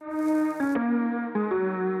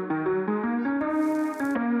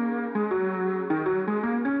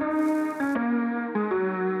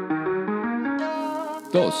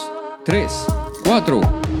2, 3, 4.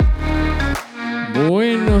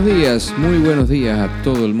 Buenos días, muy buenos días a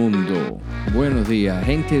todo el mundo. Buenos días,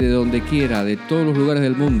 gente de donde quiera, de todos los lugares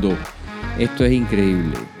del mundo. Esto es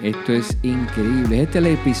increíble, esto es increíble. Este es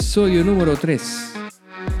el episodio número 3.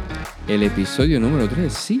 El episodio número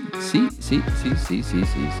 3, sí.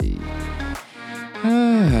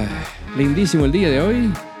 Lindísimo el día de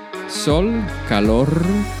hoy. Sol, calor.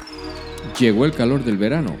 Llegó el calor del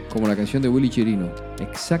verano, como la canción de Willy Chirino.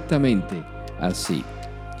 Exactamente así.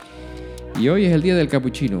 Y hoy es el día del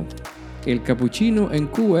capuchino. El capuchino en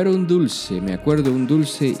Cuba era un dulce, me acuerdo, un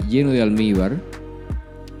dulce lleno de almíbar,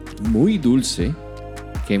 muy dulce,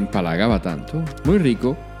 que empalagaba tanto, muy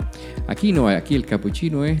rico. Aquí no hay, aquí el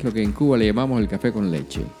capuchino es lo que en Cuba le llamamos el café con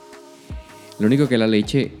leche. Lo único que la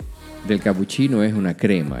leche del capuchino es una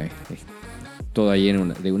crema, es toda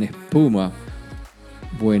llena de una espuma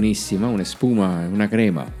buenísima, una espuma, una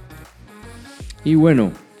crema. Y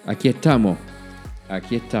bueno, aquí estamos.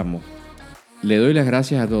 Le doy las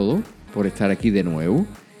gracias a todos por estar aquí de nuevo.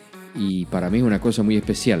 Y para mí es una cosa muy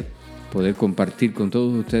especial poder compartir con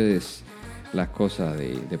todos ustedes las cosas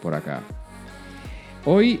de por acá.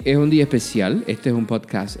 Hoy es un día especial. Este es un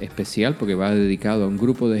podcast especial porque va dedicado a un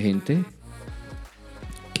grupo de gente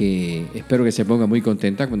que espero que se ponga muy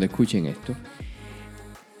contenta cuando escuchen esto.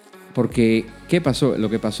 Porque, ¿qué pasó? Lo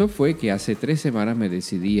que pasó fue que hace 3 semanas me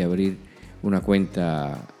decidí abrir una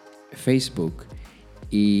cuenta Facebook.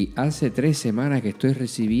 Y hace 3 semanas que estoy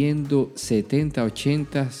recibiendo 70,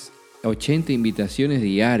 80 invitaciones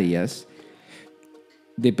diarias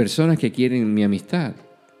de personas que quieren mi amistad.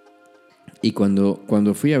 Y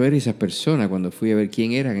cuando fui a ver esas personas, cuando fui a ver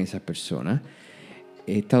quién eran esas personas,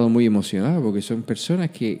 he estado muy emocionado porque son personas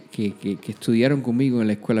que estudiaron conmigo en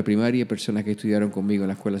la escuela primaria, personas que estudiaron conmigo en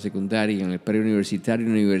la escuela secundaria, en el preuniversitario,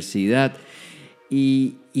 en la universidad,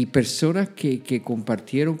 y personas que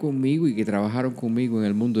compartieron conmigo y que trabajaron conmigo en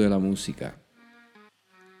el mundo de la música.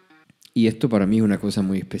 Y esto para mí es una cosa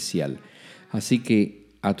muy especial. Así que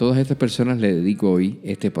a todas estas personas les dedico hoy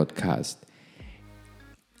este podcast.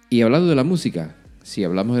 Y hablando de la música, si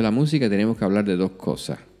hablamos de la música tenemos que hablar de dos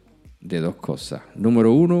cosas.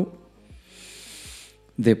 Número 1,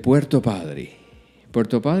 de Puerto Padre.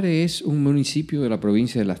 Puerto Padre es un municipio de la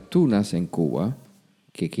provincia de Las Tunas, en Cuba,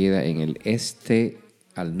 que queda en el este,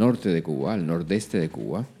 al norte de Cuba, al nordeste de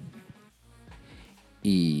Cuba.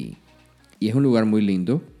 Y es un lugar muy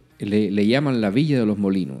lindo. Le llaman la Villa de los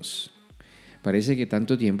Molinos. Parece que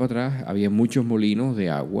tanto tiempo atrás había muchos molinos de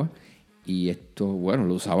agua y esto, bueno,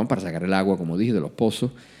 lo usaban para sacar el agua, como dije, de los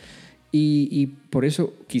pozos. Y por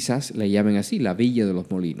eso quizás la llamen así, la Villa de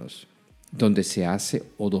los Molinos, donde se hace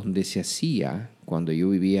o donde se hacía, cuando yo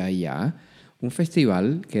vivía allá, un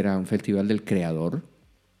festival que era un festival del creador,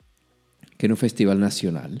 que era un festival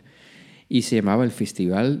nacional, y se llamaba el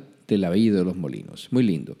Festival de la Villa de los Molinos. Muy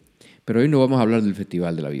lindo. Pero hoy no vamos a hablar del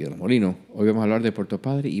Festival de la Villa de los Molinos, hoy vamos a hablar de Puerto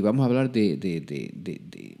Padre y vamos a hablar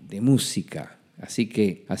de música. Así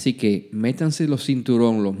que métanse los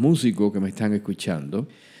cinturón, los músicos que me están escuchando,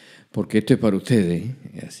 porque esto es para ustedes,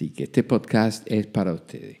 así que este podcast es para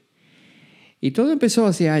ustedes. Y todo empezó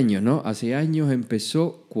hace años, ¿no? Hace años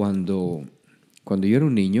empezó cuando yo era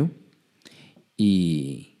un niño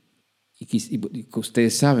y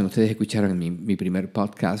ustedes saben, ustedes escucharon mi primer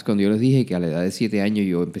podcast cuando yo les dije que a la edad de 7 años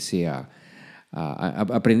yo empecé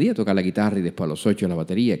aprendí a tocar la guitarra y después a los 8 la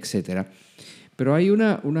batería, etc. Pero hay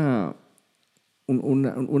una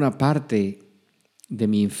parte de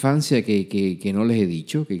mi infancia que no les he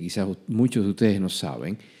dicho, que quizás muchos de ustedes no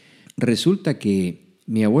saben. Resulta que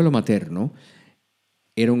mi abuelo materno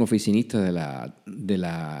era un oficinista de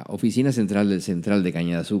la oficina central del Central de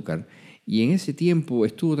Caña de Azúcar, y en ese tiempo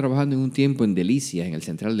estuvo trabajando en un tiempo en Delicias, en el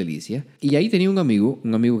Central Delicias, y ahí tenía un amigo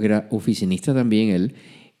que era oficinista también él,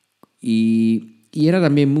 y era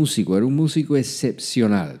también músico, era un músico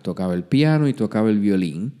excepcional, tocaba el piano y tocaba el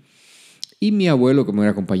violín. Y mi abuelo, como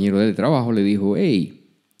era compañero de trabajo, le dijo, hey,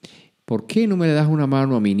 ¿por qué no me le das una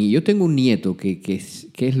mano a mi niño? Yo tengo un nieto que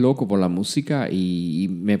es loco por la música y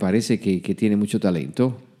me parece que tiene mucho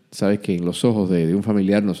talento. Sabes que en los ojos de un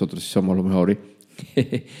familiar nosotros somos los mejores.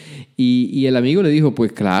 y el amigo le dijo,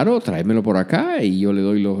 pues claro, tráemelo por acá y yo le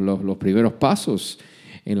doy los primeros pasos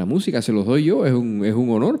en la música, se los doy yo, es un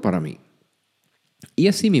honor para mí. Y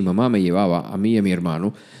así mi mamá me llevaba a mí y a mi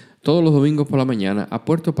hermano todos los domingos por la mañana a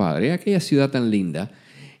Puerto Padre, aquella ciudad tan linda,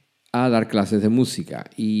 a dar clases de música.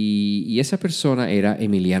 Y esa persona era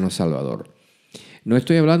Emiliano Salvador. No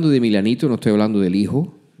estoy hablando de Emilianito, no estoy hablando del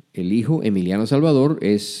hijo. El hijo, Emiliano Salvador,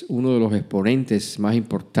 es uno de los exponentes más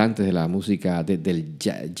importantes de la música del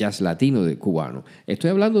jazz latino cubano.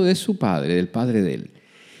 Estoy hablando de su padre, del padre de él.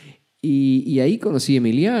 Y ahí conocí a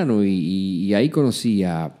Emiliano y ahí conocí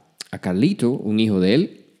a Carlito, un hijo de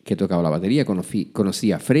él, que tocaba la batería.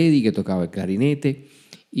 Conocí a Freddy, que tocaba el clarinete.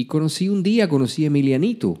 Y conocí a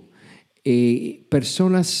Emilianito.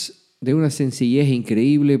 Personas de una sencillez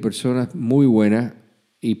increíble, personas muy buenas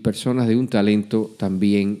y personas de un talento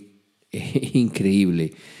también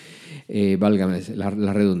increíble. Válgame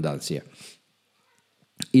la redundancia.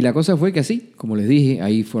 Y la cosa fue que así, como les dije,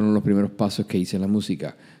 ahí fueron los primeros pasos que hice en la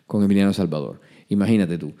música con Emiliano Salvador.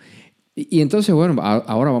 Imagínate tú. Y entonces, bueno,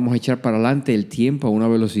 ahora vamos a echar para adelante el tiempo a una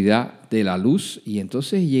velocidad de la luz. Y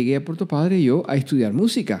entonces llegué a Puerto Padre yo a estudiar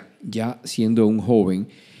música, ya siendo un joven.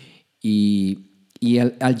 Y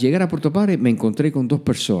al llegar a Puerto Padre me encontré con dos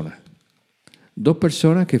personas. Dos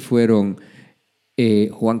personas que fueron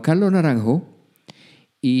Juan Carlos Naranjo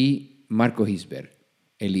y Marco Gisbert,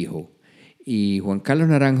 el hijo. Y Juan Carlos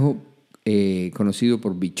Naranjo, conocido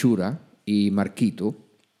por Bichura, y Marquito,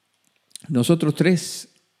 nosotros tres,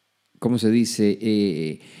 ¿cómo se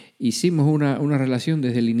dice? Hicimos una relación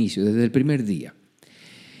desde el inicio, desde el primer día.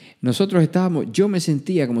 Yo me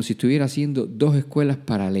sentía como si estuviera haciendo dos escuelas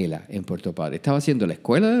paralelas en Puerto Padre. Estaba haciendo la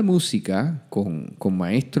escuela de música con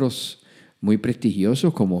maestros muy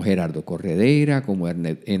prestigiosos como Gerardo Corredera, como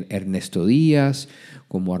Ernesto Díaz,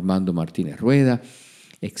 como Armando Martínez Rueda,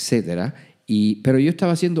 etcétera. Pero yo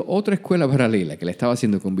estaba haciendo otra escuela paralela que la estaba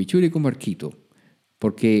haciendo con Bichura y con Marquito,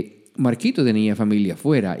 porque Marquito tenía familia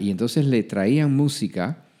afuera y entonces le traían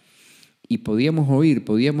música y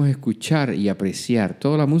podíamos escuchar y apreciar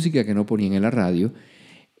toda la música que no ponían en la radio,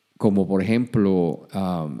 como por ejemplo,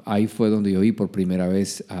 ahí fue donde yo oí por primera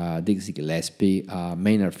vez a Dixie Gillespie, a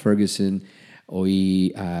Maynard Ferguson,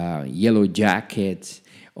 oí a Yellow Jackets,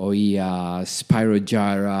 oí a Spyro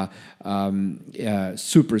Gyra,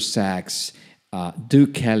 Super Sax,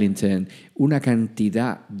 Duke Ellington, una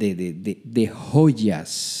cantidad de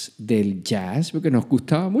joyas del jazz, porque nos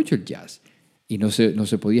gustaba mucho el jazz. Y no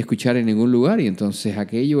se podía escuchar en ningún lugar, y entonces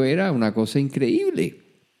aquello era una cosa increíble.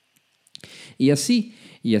 Y así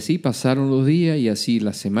pasaron los días, y así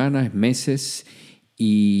las semanas, meses,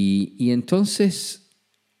 y entonces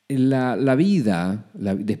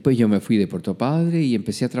después yo me fui de Puerto Padre y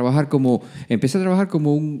empecé a trabajar como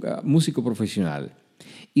un músico profesional.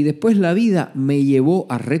 Y después la vida me llevó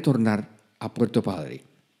a retornar a Puerto Padre.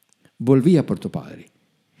 Volví a Puerto Padre,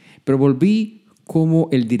 pero volví como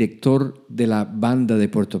el director de la banda de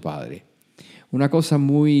Puerto Padre. Una cosa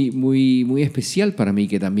muy, muy, muy especial para mí,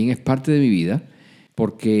 que también es parte de mi vida,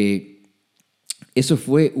 porque eso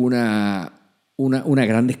fue una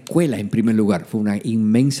gran escuela en primer lugar. Fue una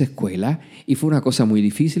inmensa escuela y fue una cosa muy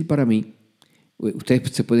difícil para mí. Ustedes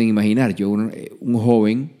se pueden imaginar, yo, un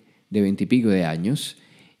joven de 20 y pico de años,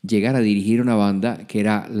 llegar a dirigir una banda que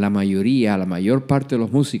era la mayor parte de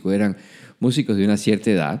los músicos eran músicos de una cierta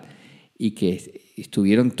edad y que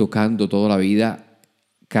estuvieron tocando toda la vida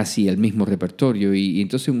casi el mismo repertorio. Y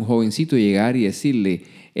entonces un jovencito llegar y decirle,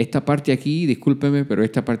 esta parte aquí, discúlpeme, pero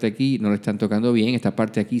esta parte aquí no la están tocando bien, esta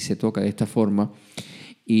parte aquí se toca de esta forma.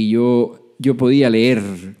 Y yo podía leer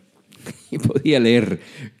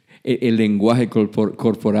el lenguaje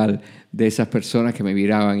corporal de esas personas que me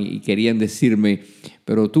miraban y querían decirme,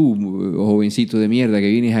 pero tú, jovencito de mierda,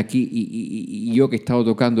 que vienes aquí y yo que he estado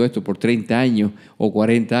tocando esto por 30 años o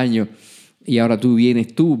 40 años, y ahora tú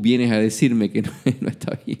vienes a decirme que no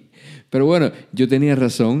está bien. Pero bueno, yo tenía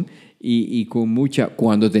razón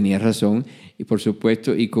cuando tenía razón, y por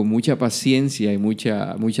supuesto, y con mucha paciencia y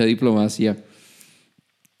mucha diplomacia,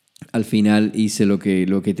 al final hice lo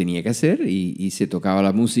que tenía que hacer y se tocaba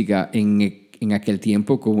la música en aquel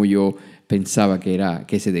tiempo como yo pensaba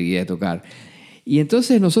que se debía tocar. Y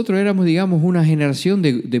entonces nosotros éramos, digamos, una generación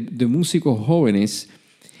de músicos jóvenes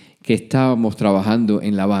que estábamos trabajando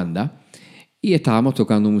en la banda y estábamos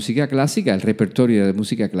tocando música clásica, el repertorio de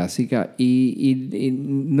música clásica. Y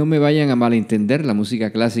no me vayan a malentender, la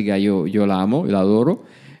música clásica yo la amo, la adoro.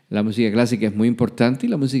 La música clásica es muy importante y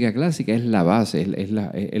la música clásica es la base, es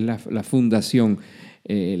la fundación,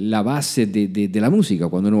 la base de la música.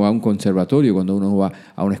 Cuando uno va a un conservatorio, cuando uno va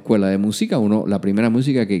a una escuela de música, la primera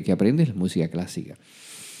música que aprende es la música clásica.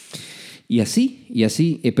 Y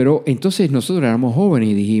así, pero entonces nosotros éramos jóvenes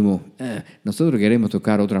y dijimos, nosotros queremos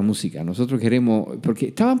tocar otra música, porque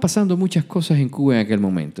estaban pasando muchas cosas en Cuba en aquel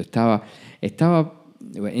momento.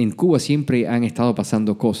 En Cuba siempre han estado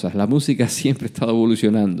pasando cosas, la música siempre ha estado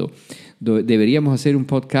evolucionando. Deberíamos hacer un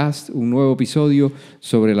podcast, un nuevo episodio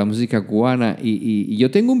sobre la música cubana. Y yo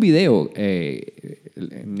tengo un video,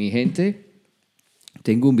 mi gente,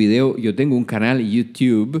 yo tengo un canal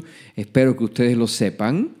YouTube, espero que ustedes lo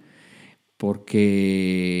sepan,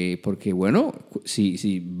 porque bueno,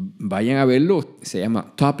 si vayan a verlo, se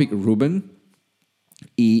llama Topic Ruben,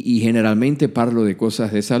 y generalmente parlo de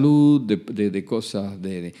cosas de salud, de cosas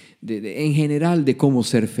en general de cómo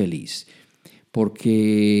ser feliz.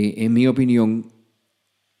 Porque en mi opinión,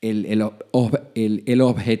 el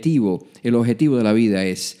objetivo de la vida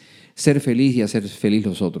es ser feliz y hacer feliz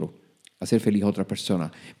los otros, hacer feliz a otras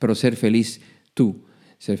personas, pero ser feliz tú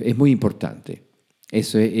es muy importante.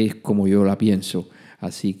 Eso es como yo la pienso,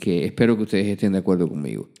 así que espero que ustedes estén de acuerdo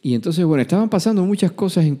conmigo. Y entonces, bueno, estaban pasando muchas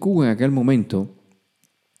cosas en Cuba en aquel momento.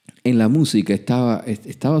 En la música estaba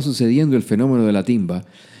sucediendo el fenómeno de la timba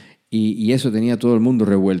y eso tenía todo el mundo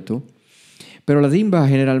revuelto. Pero la timba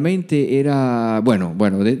generalmente era, bueno,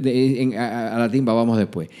 a la timba vamos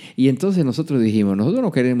después. Y entonces nosotros dijimos, nosotros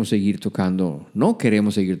no queremos seguir tocando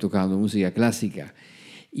música clásica.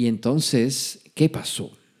 Y entonces, ¿qué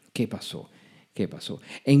pasó?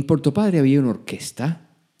 En Puerto Padre había una orquesta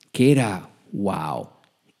que era, wow,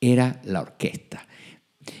 era la orquesta.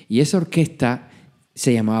 Y esa orquesta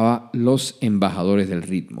se llamaba Los Embajadores del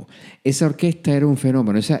Ritmo. Esa orquesta era un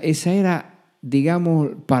fenómeno. Esa era, digamos,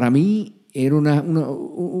 para mí, era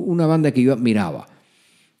una banda que yo admiraba.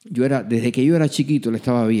 Desde que yo era chiquito la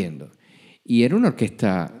estaba viendo. Y era una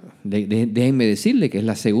orquesta, déjenme decirle que es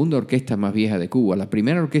la segunda orquesta más vieja de Cuba. La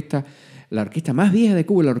orquesta más vieja de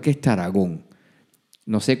Cuba es la Orquesta Aragón.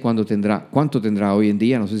 No sé cuánto tendrá hoy en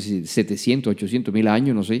día, no sé si 700, 800 mil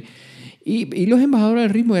años, no sé. Y los Embajadores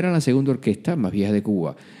del Ritmo eran la segunda orquesta más vieja de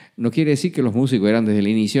Cuba. No quiere decir que los músicos eran desde el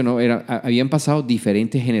inicio, no, habían pasado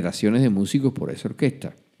diferentes generaciones de músicos por esa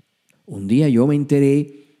orquesta. Un día yo me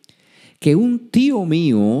enteré que un tío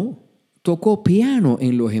mío tocó piano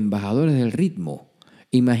en los Embajadores del Ritmo.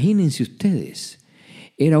 Imagínense ustedes.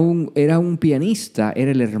 Era un pianista,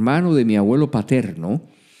 era el hermano de mi abuelo paterno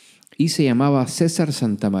y se llamaba César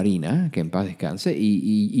Santamarina, que en paz descanse,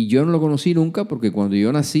 y yo no lo conocí nunca porque cuando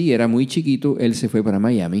yo nací era muy chiquito, él se fue para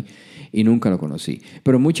Miami y nunca lo conocí.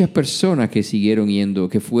 Pero muchas personas que siguieron yendo,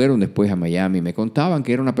 que fueron después a Miami, me contaban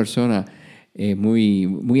que era una persona muy,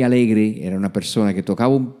 muy alegre, era una persona que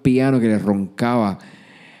tocaba un piano que le roncaba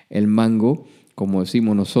el mango, como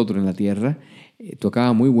decimos nosotros en la tierra.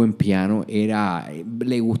 Tocaba muy buen piano,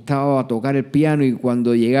 le gustaba tocar el piano y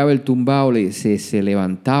cuando llegaba el tumbao se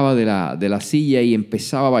levantaba de la silla y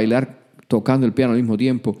empezaba a bailar tocando el piano al mismo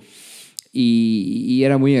tiempo y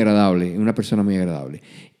era muy agradable, una persona muy agradable.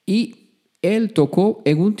 Y él tocó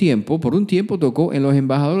por un tiempo tocó en los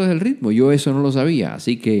Embajadores del Ritmo, yo eso no lo sabía,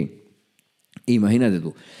 así que imagínate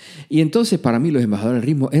tú. Y entonces para mí los Embajadores del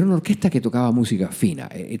Ritmo era una orquesta que tocaba música fina,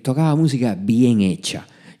 tocaba música bien hecha.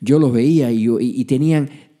 Yo los veía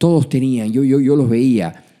todos tenían, yo los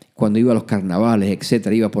veía cuando iba a los carnavales,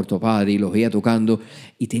 etcétera, iba a Puerto Padre y los veía tocando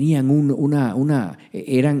y tenían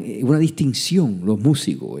eran una distinción los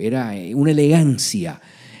músicos, era una elegancia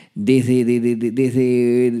desde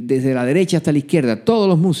la derecha hasta la izquierda, todos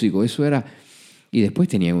los músicos, eso era. Y después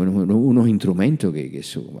tenían unos instrumentos que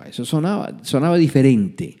eso sonaba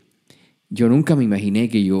diferente. Yo nunca me imaginé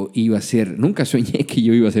nunca soñé que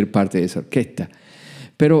yo iba a ser parte de esa orquesta.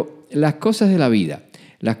 Pero las cosas de la vida.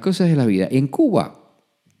 En Cuba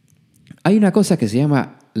hay una cosa que se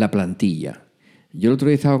llama la plantilla. Yo el otro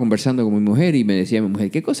día estaba conversando con mi mujer y me decía mi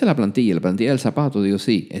mujer, ¿qué cosa es la plantilla? ¿La plantilla del zapato? Digo,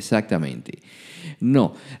 sí, exactamente.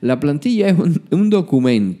 No, la plantilla es un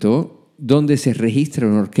documento donde se registra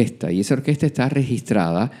una orquesta y esa orquesta está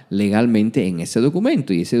registrada legalmente en ese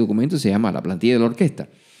documento y ese documento se llama la plantilla de la orquesta.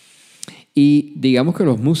 Y digamos que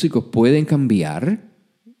los músicos pueden cambiar,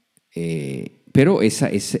 pero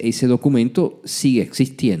ese documento sigue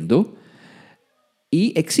existiendo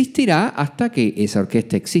y existirá hasta que esa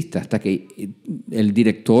orquesta exista, hasta que el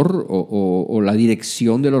director o la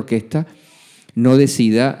dirección de la orquesta no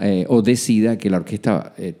decida decida que la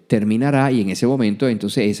orquesta terminará y en ese momento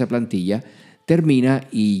entonces esa plantilla termina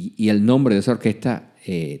y el nombre de esa orquesta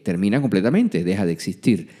termina completamente, deja de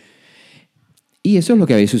existir. Y eso es lo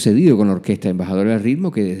que había sucedido con la Orquesta Embajadores del Ritmo,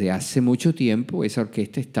 que desde hace mucho tiempo esa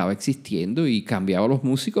orquesta estaba existiendo y cambiaba los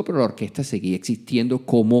músicos, pero la orquesta seguía existiendo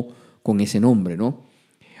con ese nombre, ¿no?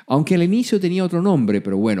 Aunque al inicio tenía otro nombre,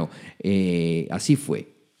 pero bueno, así fue.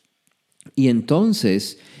 Y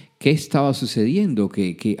entonces, ¿qué estaba sucediendo?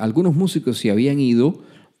 Que algunos músicos se habían ido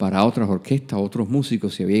para otras orquestas, otros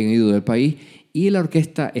músicos se habían ido del país y la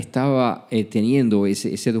orquesta estaba teniendo,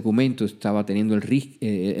 ese documento estaba teniendo el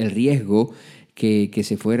riesgo que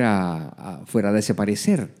se fuera a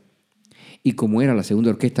desaparecer. Y como era la segunda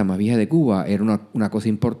orquesta más vieja de Cuba, era una cosa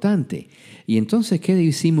importante. Y entonces, ¿qué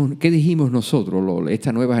dijimos nosotros,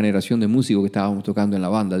 esta nueva generación de músicos que estábamos tocando en la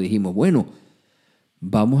banda? Dijimos, bueno,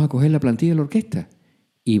 vamos a coger la plantilla de la orquesta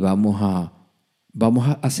y vamos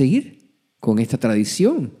a seguir con esta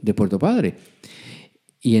tradición de Puerto Padre.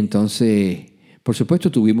 Y entonces, por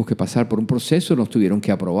supuesto, tuvimos que pasar por un proceso, nos tuvieron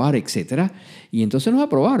que aprobar, etcétera. Y entonces nos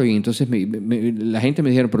aprobaron. Y entonces la gente me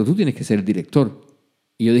dijeron, pero tú tienes que ser el director.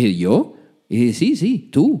 Y yo dije, ¿yo? Y dije, sí,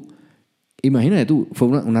 tú. Imagínate tú, fue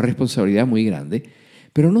una responsabilidad muy grande.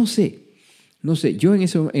 Pero no sé, yo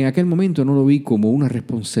en aquel momento no lo vi como una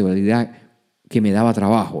responsabilidad que me daba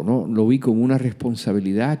trabajo, ¿no? Lo vi como una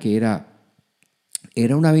responsabilidad que era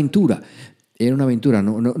una aventura. Era una aventura.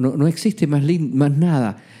 No existe más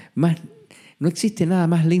nada, no existe nada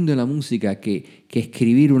más lindo en la música que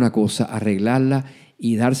escribir una cosa, arreglarla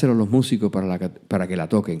y dárselo a los músicos para que la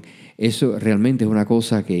toquen. Eso realmente es una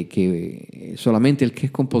cosa que solamente el que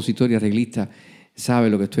es compositor y arreglista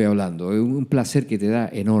sabe lo que estoy hablando. Es un placer que te da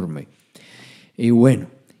enorme. Y bueno,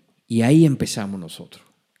 y ahí empezamos nosotros.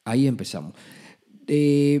 Ahí empezamos.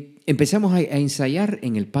 Empezamos a ensayar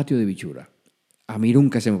en el patio de Bichura. A mí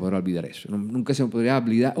nunca se me podrá olvidar eso. Nunca se me podrá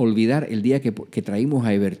olvidar el día que traímos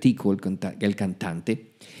a Ebertico, el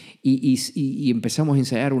cantante, y empezamos a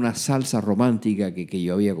ensayar una salsa romántica que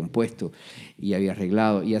yo había compuesto y había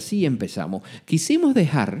arreglado. Y así empezamos. Quisimos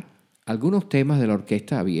dejar algunos temas de la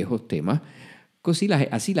orquesta, viejos temas,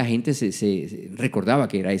 así la gente se recordaba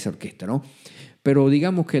que era esa orquesta, ¿no? Pero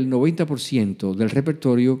digamos que el 90% del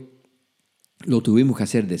repertorio lo tuvimos que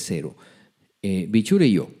hacer de cero. Bichura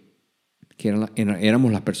y yo, que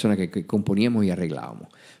éramos las personas que componíamos y arreglábamos.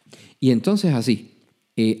 Y entonces así,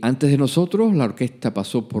 antes de nosotros la orquesta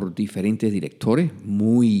pasó por diferentes directores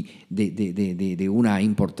muy de una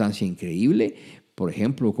importancia increíble, por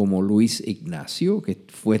ejemplo como Luis Ignacio, que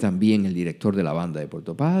fue también el director de la banda de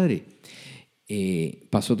Puerto Padre.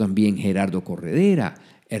 Pasó también Gerardo Corredera,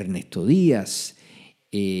 Ernesto Díaz,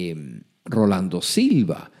 Rolando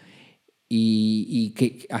Silva,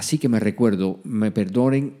 así que me recuerdo, me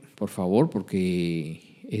perdonen por favor,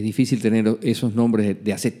 porque es difícil tener esos nombres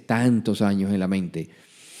de hace tantos años en la mente.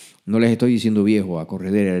 No les estoy diciendo viejo a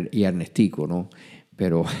Corredera y a Ernestico, ¿no?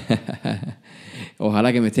 Pero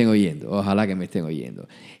ojalá que me estén oyendo.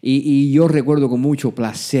 Y yo recuerdo con mucho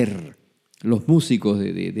placer los músicos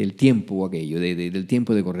del tiempo aquello, del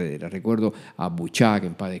tiempo de Corredera. Recuerdo a Buchac,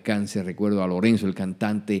 en paz descanse, recuerdo a Lorenzo, el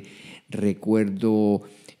cantante, recuerdo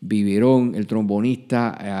Viverón, el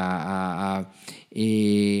trombonista, a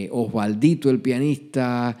Osvaldito, el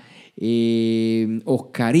pianista,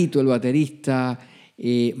 Oscarito, el baterista,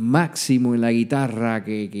 Máximo en la guitarra,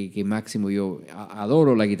 que Máximo, yo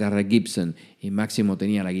adoro la guitarra Gibson, y Máximo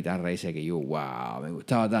tenía la guitarra esa que yo, wow, me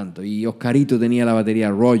gustaba tanto, y Oscarito tenía la batería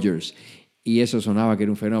Rogers, y eso sonaba que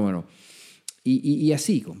era un fenómeno. Y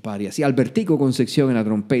así, compadre, así, Albertico Concepción en la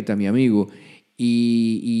trompeta, mi amigo,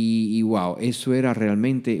 y wow, eso era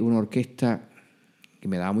realmente una orquesta que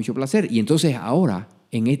me daba mucho placer. Y entonces ahora,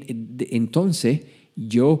 entonces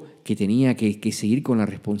yo que tenía que seguir con la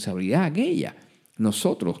responsabilidad aquella,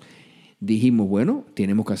 nosotros dijimos, bueno,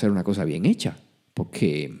 tenemos que hacer una cosa bien hecha,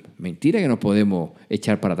 porque mentira que nos podemos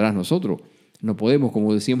echar para atrás nosotros. No podemos,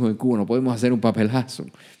 como decimos en Cuba, no podemos hacer un papelazo.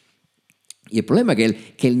 Y el problema es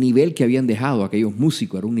que el nivel que habían dejado aquellos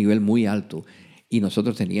músicos era un nivel muy alto y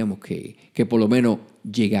nosotros teníamos que por lo menos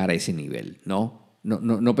llegar a ese nivel, ¿no?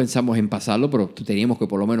 No pensamos en pasarlo, pero teníamos que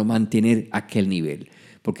por lo menos mantener aquel nivel,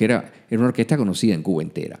 porque era una orquesta conocida en Cuba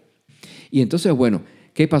entera. Y entonces, bueno,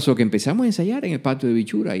 ¿qué pasó? Que empezamos a ensayar en el patio de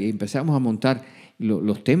Bichura y empezamos a montar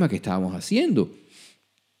los temas que estábamos haciendo.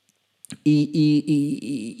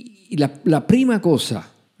 Y la prima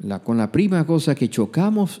cosa, con la prima cosa que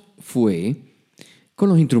chocamos fue con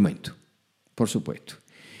los instrumentos, por supuesto.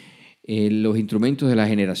 Los instrumentos de la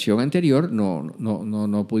generación anterior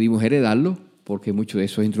no pudimos heredarlos porque muchos de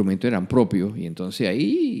esos instrumentos eran propios y entonces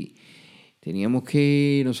ahí teníamos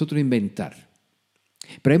que nosotros inventar.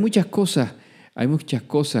 Pero hay muchas cosas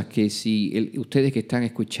que si ustedes que están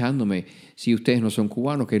escuchándome, si ustedes no son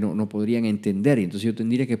cubanos, que no podrían entender y entonces yo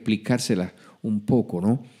tendría que explicárselas un poco,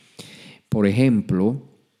 ¿no? Por ejemplo,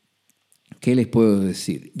 ¿qué les puedo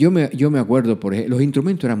decir? Yo me acuerdo, por ejemplo, los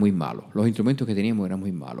instrumentos eran muy malos. Los instrumentos que teníamos eran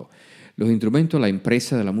muy malos. Los instrumentos, la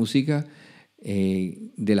empresa de la música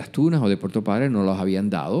de Las Tunas o de Puerto Padre nos los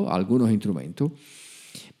habían dado, algunos instrumentos,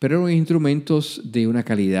 pero eran instrumentos de una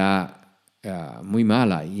calidad muy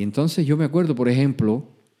mala. Y entonces yo me acuerdo, por ejemplo,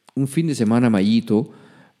 un fin de semana Mayito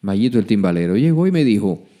el timbalero, llegó y me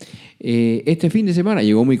dijo, este fin de semana,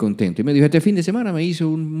 llegó muy contento, y me dijo, este fin de semana me hizo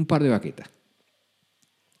un par de baquetas.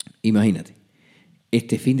 Imagínate,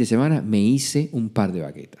 este fin de semana me hice un par de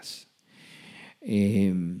baquetas.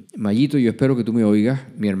 Mayito, yo espero que tú me oigas,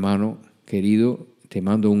 mi hermano querido, te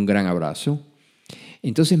mando un gran abrazo.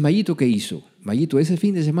 Entonces, Mayito, ¿qué hizo? Mayito ese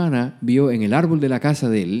fin de semana vio en el árbol de la casa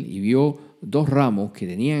de él y vio dos ramos que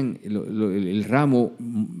tenían el ramo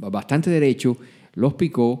bastante derecho, los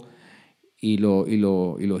picó y los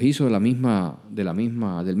hizo del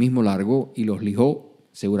mismo largo y los lijó,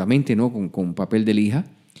 seguramente no con papel de lija,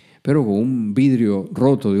 pero con un vidrio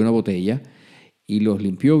roto de una botella, y los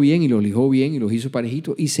limpió bien y los lijó bien y los hizo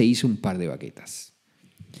parejitos y se hizo un par de baquetas.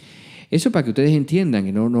 Eso para que ustedes entiendan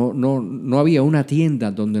que no había una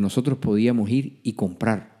tienda donde nosotros podíamos ir y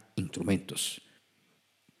comprar instrumentos.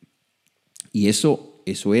 Y eso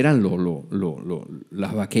eran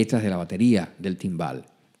las baquetas de la batería del timbal.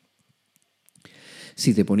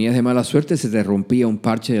 Si te ponías de mala suerte, se te rompía un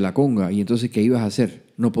parche de la conga. ¿Y entonces qué ibas a hacer?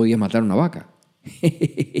 No podías matar una vaca.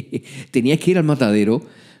 Tenías que ir al matadero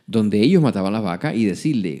donde ellos mataban las vacas y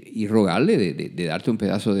decirle y rogarle de darte un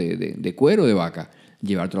pedazo de cuero de vaca,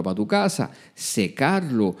 llevártelo para tu casa,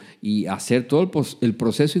 secarlo y hacer todo el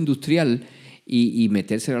proceso industrial y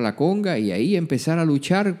metérselo a la conga y ahí empezar a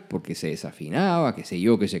luchar porque se desafinaba, qué sé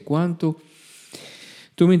yo, qué sé cuánto.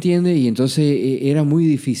 ¿Tú me entiendes? Y entonces era muy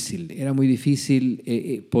difícil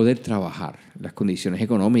poder trabajar. Las condiciones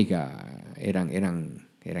económicas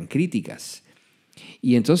eran críticas.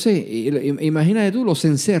 Y entonces, imagínate tú un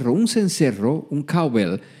cencerro, un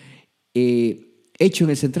cowbell, hecho en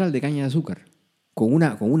el central de caña de azúcar, con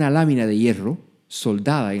una lámina de hierro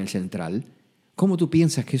soldada en el central. ¿Cómo tú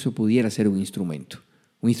piensas que eso pudiera ser un instrumento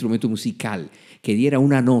musical, que diera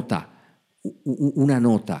una nota?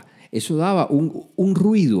 Eso daba un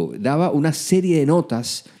ruido, daba una serie de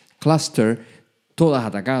notas, cluster, todas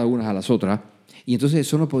atacadas unas a las otras, y entonces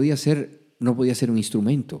eso no podía ser un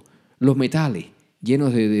instrumento. Los metales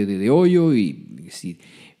llenos de hoyo, y si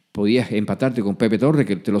podías empatarte con Pepe Torre,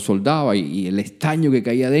 que te lo soldaba, y el estaño que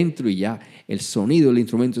caía dentro, y ya el sonido del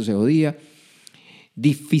instrumento se jodía.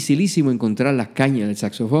 Dificilísimo encontrar las cañas del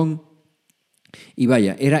saxofón. Y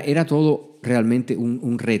vaya, era todo realmente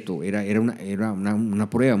un reto, era una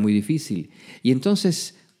prueba muy difícil. Y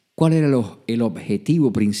entonces, ¿cuál era el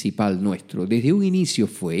objetivo principal nuestro? Desde un inicio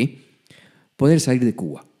fue poder salir de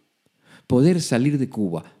Cuba. Poder salir de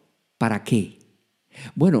Cuba. ¿Para qué?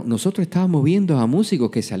 Bueno, nosotros estábamos viendo a músicos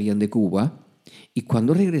que salían de Cuba y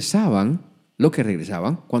cuando regresaban,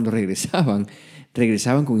 regresaban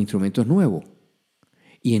con instrumentos nuevos.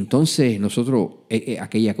 Y entonces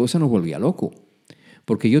aquella cosa nos volvía loco.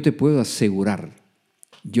 Porque yo te puedo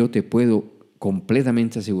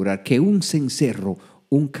completamente asegurar que un cencerro,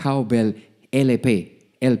 un cowbell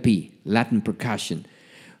LP, Latin Percussion,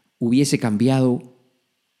 hubiese cambiado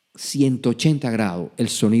 180 grados el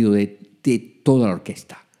sonido de toda la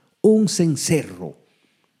orquesta. Un cencerro.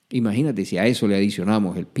 Imagínate si a eso le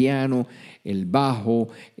adicionamos el piano, el bajo,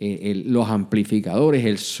 los amplificadores,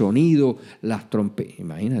 el sonido, las trompetas.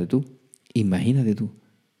 Imagínate tú.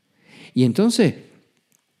 Y entonces,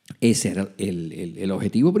 ese era el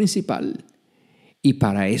objetivo principal. Y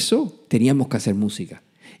para eso teníamos que hacer música.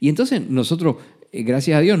 Y entonces nosotros,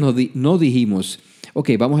 gracias a Dios, no dijimos, ok,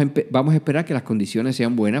 vamos a esperar que las condiciones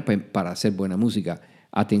sean buenas para hacer buena música.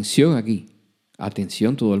 Atención aquí.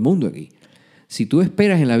 Atención todo el mundo aquí. Si tú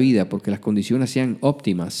esperas en la vida porque las condiciones sean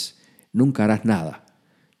óptimas, nunca harás nada.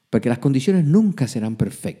 Porque las condiciones nunca serán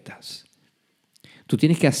perfectas. Tú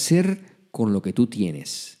tienes que hacer con lo que tú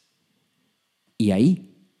tienes. Y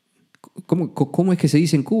ahí, ¿cómo es que se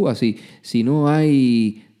dice en Cuba? Si no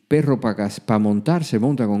hay perro para montar, se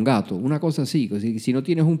monta con gato. Una cosa así. Si no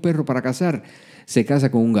tienes un perro para cazar, se caza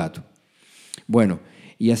con un gato. Bueno,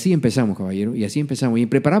 y así empezamos, caballero. Y así empezamos. Y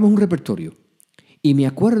preparamos un repertorio. Y me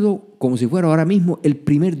acuerdo como si fuera ahora mismo el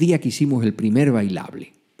primer día que hicimos el primer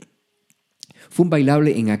bailable. Fue un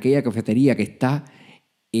bailable en aquella cafetería que está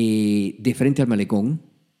de frente al malecón.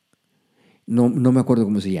 No me acuerdo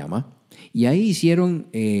cómo se llama. Y ahí hicieron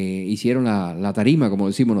la tarima, como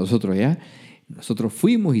decimos nosotros ya. Nosotros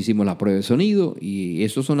fuimos, hicimos la prueba de sonido y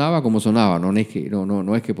eso sonaba como sonaba. No es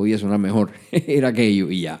que podía sonar mejor. Era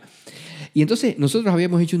aquello y ya. Y entonces nosotros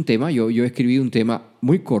habíamos hecho un tema. Yo escribí un tema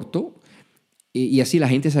muy corto. Y así la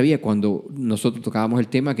gente sabía cuando nosotros tocábamos el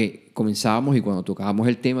tema que comenzábamos y cuando tocábamos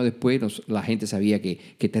el tema después la gente sabía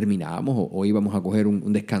que terminábamos o íbamos a coger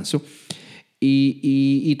un descanso.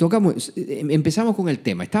 Y tocamos, empezamos con el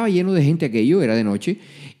tema. Estaba lleno de gente aquello, era de noche.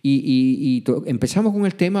 Empezamos con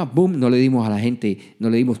el tema, boom, no le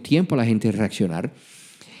dimos tiempo a la gente de reaccionar.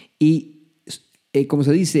 Y como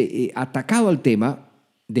se dice, atacado al tema,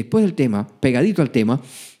 después del tema, pegadito al tema,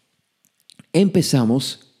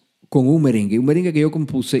 empezamos con un merengue que yo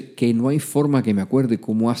compuse, que no hay forma que me acuerde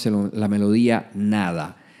cómo hace la melodía,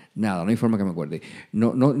 nada. Nada, no hay forma que me acuerde.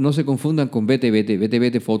 No se confundan con Vete, Vete. Vete,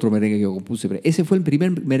 Vete fue otro merengue que yo compuse. Pero ese fue el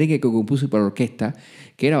primer merengue que compuse para orquesta,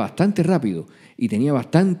 que era bastante rápido y tenía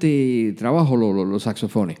bastante trabajo los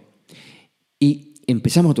saxofones. Y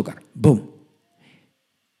empezamos a tocar. ¡Bum!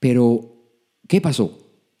 Pero, ¿qué pasó?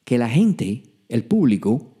 Que la gente, el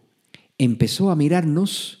público, empezó a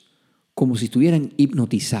mirarnos como si estuvieran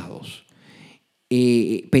hipnotizados,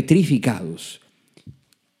 petrificados.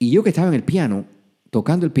 Y yo que estaba en el piano,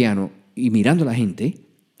 tocando el piano y mirando a la gente,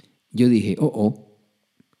 yo dije,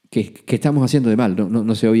 ¿qué estamos haciendo de mal?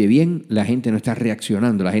 No se oye bien, la gente no está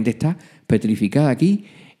reaccionando, la gente está petrificada aquí,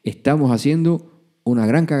 estamos haciendo una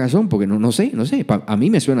gran cagazón, porque no sé, a mí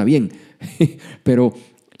me suena bien, pero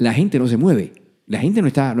la gente no se mueve, la gente no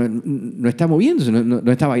está moviéndose,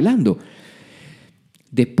 no está bailando.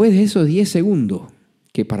 Después de esos 10 segundos,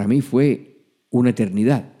 que para mí fue una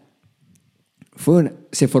eternidad,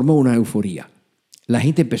 se formó una euforía. La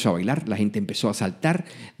gente empezó a bailar, la gente empezó a saltar,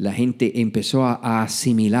 la gente empezó a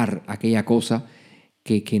asimilar aquella cosa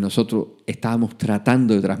que nosotros estábamos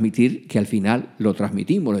tratando de transmitir, que al final lo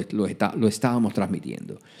transmitimos, lo estábamos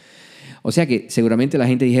transmitiendo. O sea que seguramente la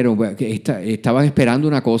gente dijeron, bueno, que estaban esperando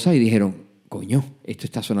una cosa y dijeron, coño, esto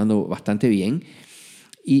está sonando bastante bien.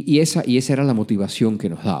 Y esa era la motivación que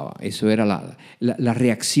nos daba. Eso era la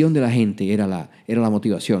reacción de la gente, era la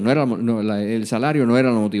motivación. El salario no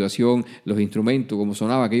era la motivación, los instrumentos, como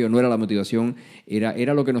sonaba aquello, no era la motivación.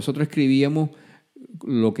 Era lo que nosotros escribíamos,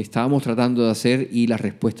 lo que estábamos tratando de hacer y la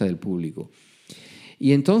respuesta del público.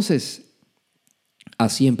 Y entonces,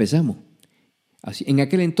 así empezamos. En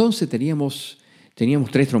aquel entonces teníamos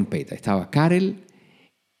 3 trompetas. Estaba Karel,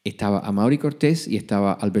 estaba Amaury Cortés y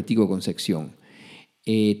estaba Albertico Concepción.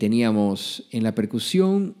 Teníamos en la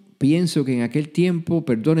percusión, pienso que en aquel tiempo,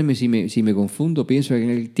 perdónenme si me confundo, pienso que en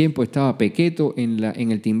aquel tiempo estaba Pequeto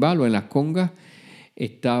en el timbal o en las congas,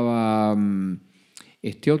 estaba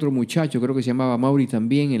este otro muchacho, creo que se llamaba Mauri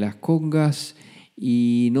también en las congas,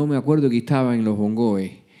 y no me acuerdo que estaba en los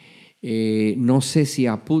bongoes. No sé si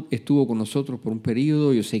Aput estuvo con nosotros por un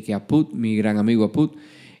periodo, yo sé que Aput, mi gran amigo Aput,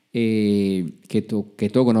 que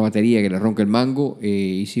toca una batería que le ronca el mango,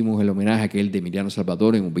 hicimos el homenaje a aquel de Emiliano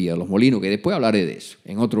Salvatore en un Villa de los Molinos, que después hablaré de eso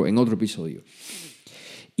en otro episodio.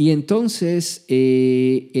 Y entonces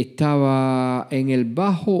estaba en el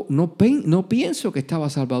bajo, no pienso que estaba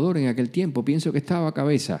Salvador en aquel tiempo, pienso que estaba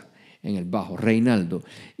Cabeza en el bajo, Reinaldo.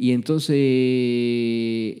 Y entonces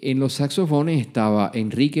en los saxofones estaba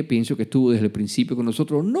Enrique, pienso que estuvo desde el principio con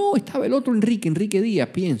nosotros. No, estaba el otro Enrique Díaz,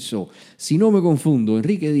 pienso, si no me confundo,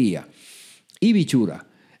 Enrique Díaz. Y Bichura.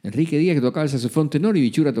 Enrique Díaz que tocaba el saxofón tenor y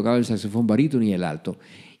Bichura tocaba el saxofón barítono y el alto.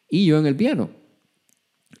 Y yo en el piano.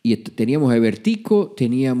 Y teníamos a Evertico,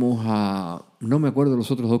 teníamos no me acuerdo los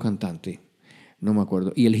otros 2 cantantes, no me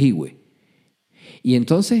acuerdo, y el Higüe. Y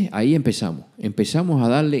entonces ahí empezamos a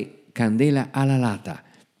darle candela a la lata.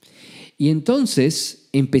 Y entonces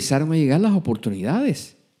empezaron a llegar las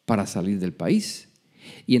oportunidades para salir del país.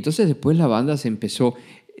 Y entonces después la banda se empezó,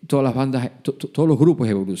 todas las bandas, todos los grupos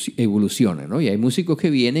evolucionan, ¿no? Y hay músicos que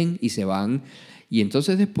vienen y se van. Y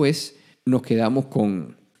entonces después nos quedamos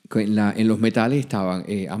en los metales estaban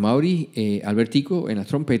Amaury, Albertico en las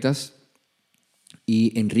trompetas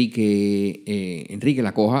y Enrique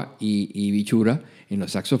Lacoja y Bichura en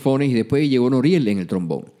los saxofones, y después llegó Noriel en el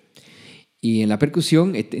trombón. Y en la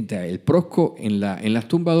percusión, el Prosco en las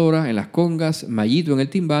tumbadoras, en las congas, Mayito en el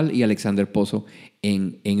timbal y Alexander Pozo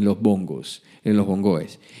en los bongos, en los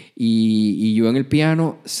bongoes. Y yo en el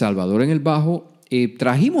piano, Salvador en el bajo.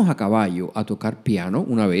 Trajimos a Caballo a tocar piano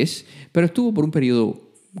una vez, pero estuvo por un periodo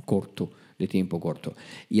de tiempo corto.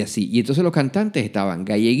 Y así. Y entonces los cantantes estaban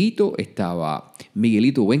Galleguito, estaba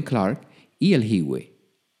Miguelito Wayne Clark y el Higüe.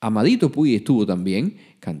 Amadito Puy estuvo también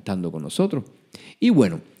cantando con nosotros. Y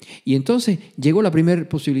bueno, y entonces llegó la primera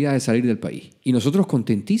posibilidad de salir del país. Y nosotros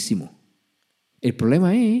contentísimos. El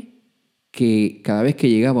problema es que cada vez que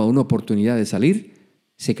llegaba una oportunidad de salir,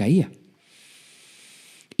 se caía.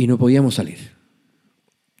 Y no podíamos salir.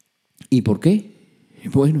 ¿Y por qué?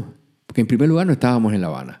 Bueno, porque en primer lugar no estábamos en La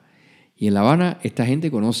Habana. Y en La Habana esta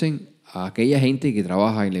gente conocen a aquella gente que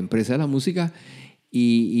trabaja en la empresa de la música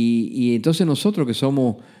y entonces nosotros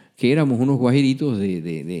que éramos unos guajiritos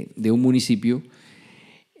de un municipio,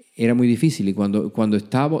 era muy difícil. Y cuando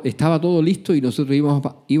estaba todo listo y nosotros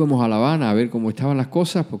íbamos a La Habana a ver cómo estaban las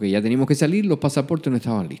cosas, porque ya teníamos que salir, los pasaportes no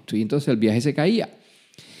estaban listos. Y entonces el viaje se caía.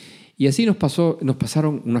 Y así nos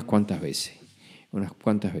pasaron unas cuantas veces.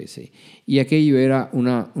 Y aquello era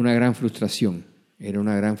una gran frustración. Era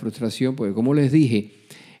una gran frustración porque, como les dije,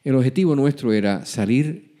 el objetivo nuestro era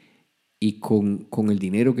salir y con el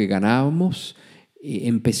dinero que ganábamos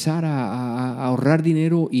empezar a ahorrar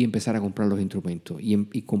dinero y empezar a comprar los instrumentos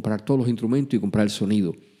y comprar todos los instrumentos y comprar el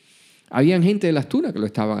sonido. Habían gente de Las Tunas que lo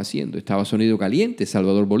estaban haciendo. Estaba Sonido Caliente,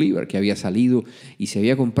 Salvador Bolívar, que había salido y se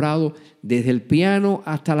había comprado desde el piano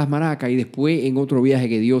hasta las maracas, y después en otro viaje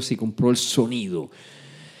que dio se compró el sonido.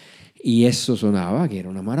 Y eso sonaba que era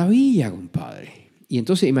una maravilla, compadre. Y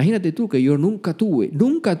entonces imagínate tú que yo nunca tuve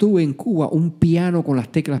en Cuba un piano con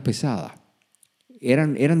las teclas pesadas.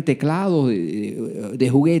 Eran teclados de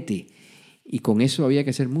juguete. Y con eso había que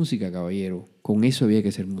hacer música, caballero. Con eso había que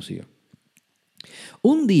hacer música.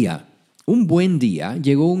 Un buen día,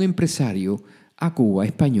 llegó un empresario a Cuba,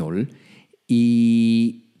 español,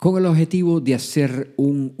 y con el objetivo de hacer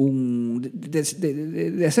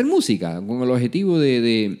de hacer música, con el objetivo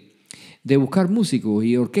de buscar músicos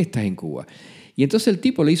y orquestas en Cuba. Y entonces el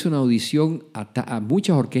tipo le hizo una audición a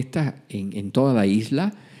muchas orquestas en toda la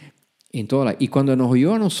isla, y cuando nos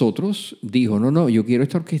oyó a nosotros, dijo, no, yo quiero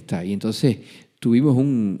esta orquesta. Y entonces tuvimos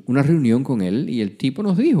una reunión con él y el tipo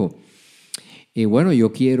nos dijo, bueno,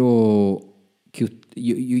 yo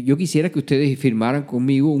quisiera que ustedes firmaran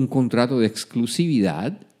conmigo un contrato de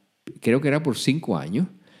exclusividad, creo que era por 5 años,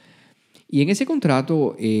 y en ese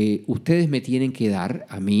contrato ustedes me tienen que dar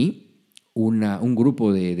a mí un grupo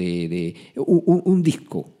un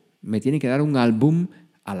disco, me tienen que dar un álbum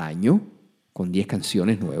al año, con 10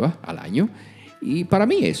 canciones nuevas al año, y para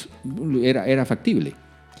mí eso era factible.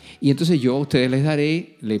 Y entonces yo a ustedes les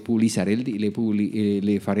daré, le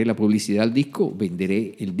faré la publicidad al disco,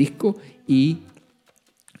 venderé el disco y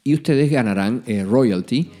ustedes ganarán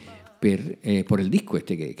royalty por el disco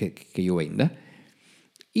que yo venda.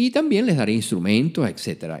 Y también les daré instrumentos,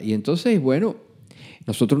 etc. Y entonces, bueno,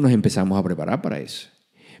 nosotros nos empezamos a preparar para eso.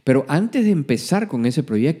 Pero antes de empezar con ese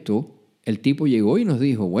proyecto, el tipo llegó y nos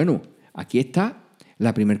dijo, bueno, aquí está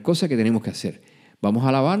la primera cosa que tenemos que hacer. Vamos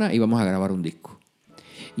a La Habana y vamos a grabar un disco.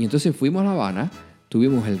 Y entonces fuimos a La Habana,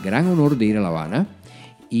 tuvimos el gran honor de ir a La Habana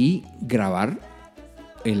y grabar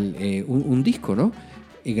un disco, ¿no?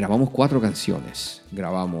 Y grabamos 4 canciones.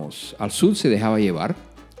 Grabamos Al Sur se dejaba llevar,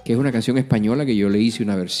 que es una canción española que yo le hice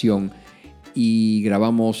una versión, y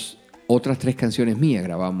grabamos otras 3 canciones mías.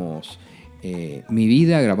 Grabamos Mi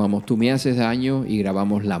Vida, grabamos Tú me haces daño y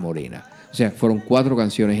grabamos La Morena. O sea, fueron 4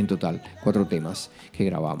 canciones en total, 4 temas que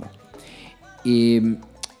grabamos.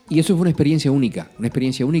 Y eso fue una experiencia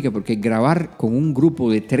única porque grabar con un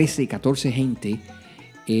grupo de 13, 14 gente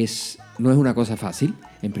no es una cosa fácil,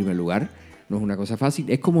 en primer lugar, no es una cosa fácil.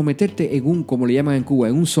 Es como meterte como le llaman en Cuba,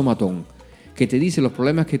 en un somatón, que te dice los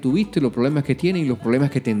problemas que tuviste, los problemas que tienes y los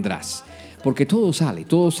problemas que tendrás. Porque todo sale,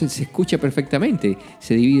 todo se escucha perfectamente,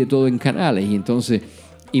 se divide todo en canales, y entonces,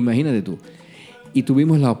 imagínate tú. Y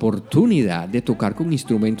tuvimos la oportunidad de tocar con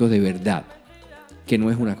instrumentos de verdad, que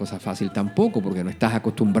no es una cosa fácil tampoco, porque no estás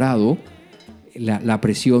acostumbrado la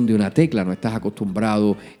presión de una tecla, no estás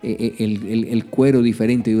acostumbrado el cuero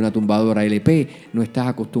diferente de una tumbadora LP, no estás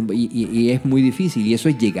acostumbrado, y es muy difícil, y eso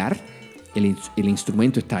es llegar, el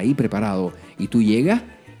instrumento está ahí preparado, y tú llegas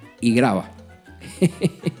y grabas.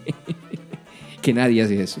 Que nadie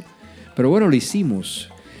hace eso. Pero bueno, lo hicimos,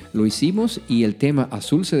 y el tema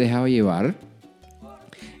Azul se dejaba llevar,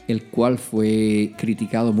 el cual fue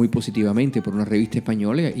criticado muy positivamente por una revista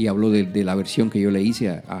española, y habló de la versión que yo le hice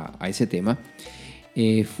a ese tema.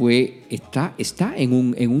 Está en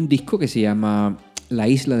un disco que se llama La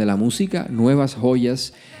Isla de la Música, Nuevas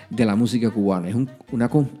Joyas de la Música Cubana. Es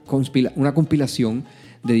una compilación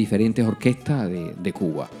de diferentes orquestas de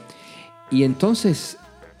Cuba. Y entonces,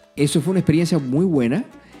 eso fue una experiencia muy buena.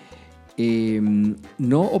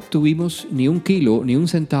 No obtuvimos ni un kilo, ni un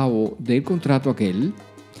centavo del contrato aquel.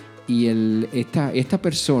 Y esta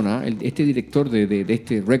persona, este director de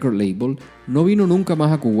este record label, no vino nunca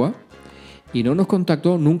más a Cuba y no nos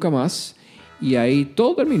contactó nunca más. Y ahí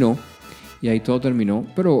todo terminó.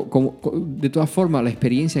 Pero de todas formas, la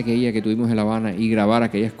experiencia que tuvimos en La Habana y grabar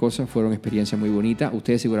aquellas cosas fueron experiencias muy bonitas.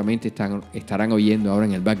 Ustedes seguramente estarán oyendo ahora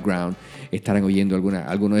en el background, estarán oyendo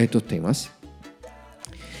algunos de estos temas.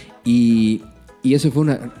 Y eso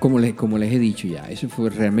fue como les he dicho ya, eso fue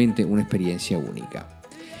realmente una experiencia única.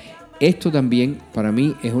 Esto también para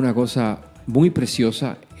mí es una cosa muy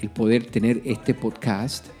preciosa, el poder tener este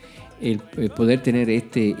podcast, el poder tener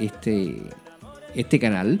este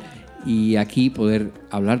canal, y aquí poder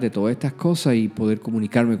hablar de todas estas cosas y poder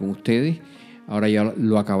comunicarme con ustedes. Ahora ya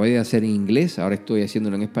lo acabé de hacer en inglés, ahora estoy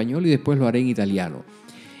haciéndolo en español y después lo haré en italiano.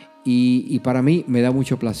 Y para mí me da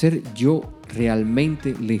mucho placer. Yo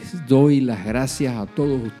realmente les doy las gracias a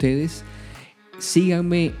todos ustedes.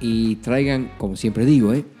 Síganme y traigan, como siempre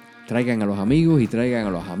digo, traigan a los amigos y traigan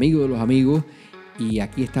a los amigos de los amigos. Y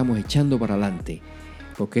aquí estamos echando para adelante.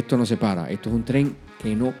 porque esto no se para, esto es un tren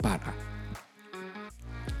que no para.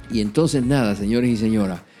 Y entonces nada, señores y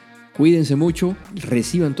señoras, cuídense mucho,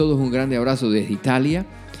 reciban todos un grande abrazo desde Italia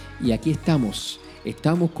y aquí estamos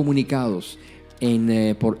comunicados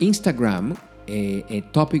por Instagram,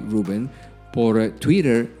 Topic Ruben, por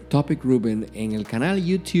Twitter, Topic Ruben, en el canal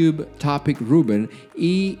YouTube Topic Ruben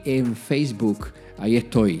y en Facebook, ahí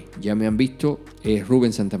estoy, ya me han visto,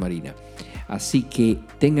 Rubén Santamarina. Así que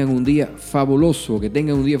tengan un día fabuloso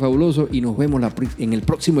y nos vemos en el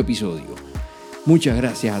próximo episodio. Muchas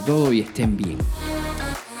gracias a todos y estén bien.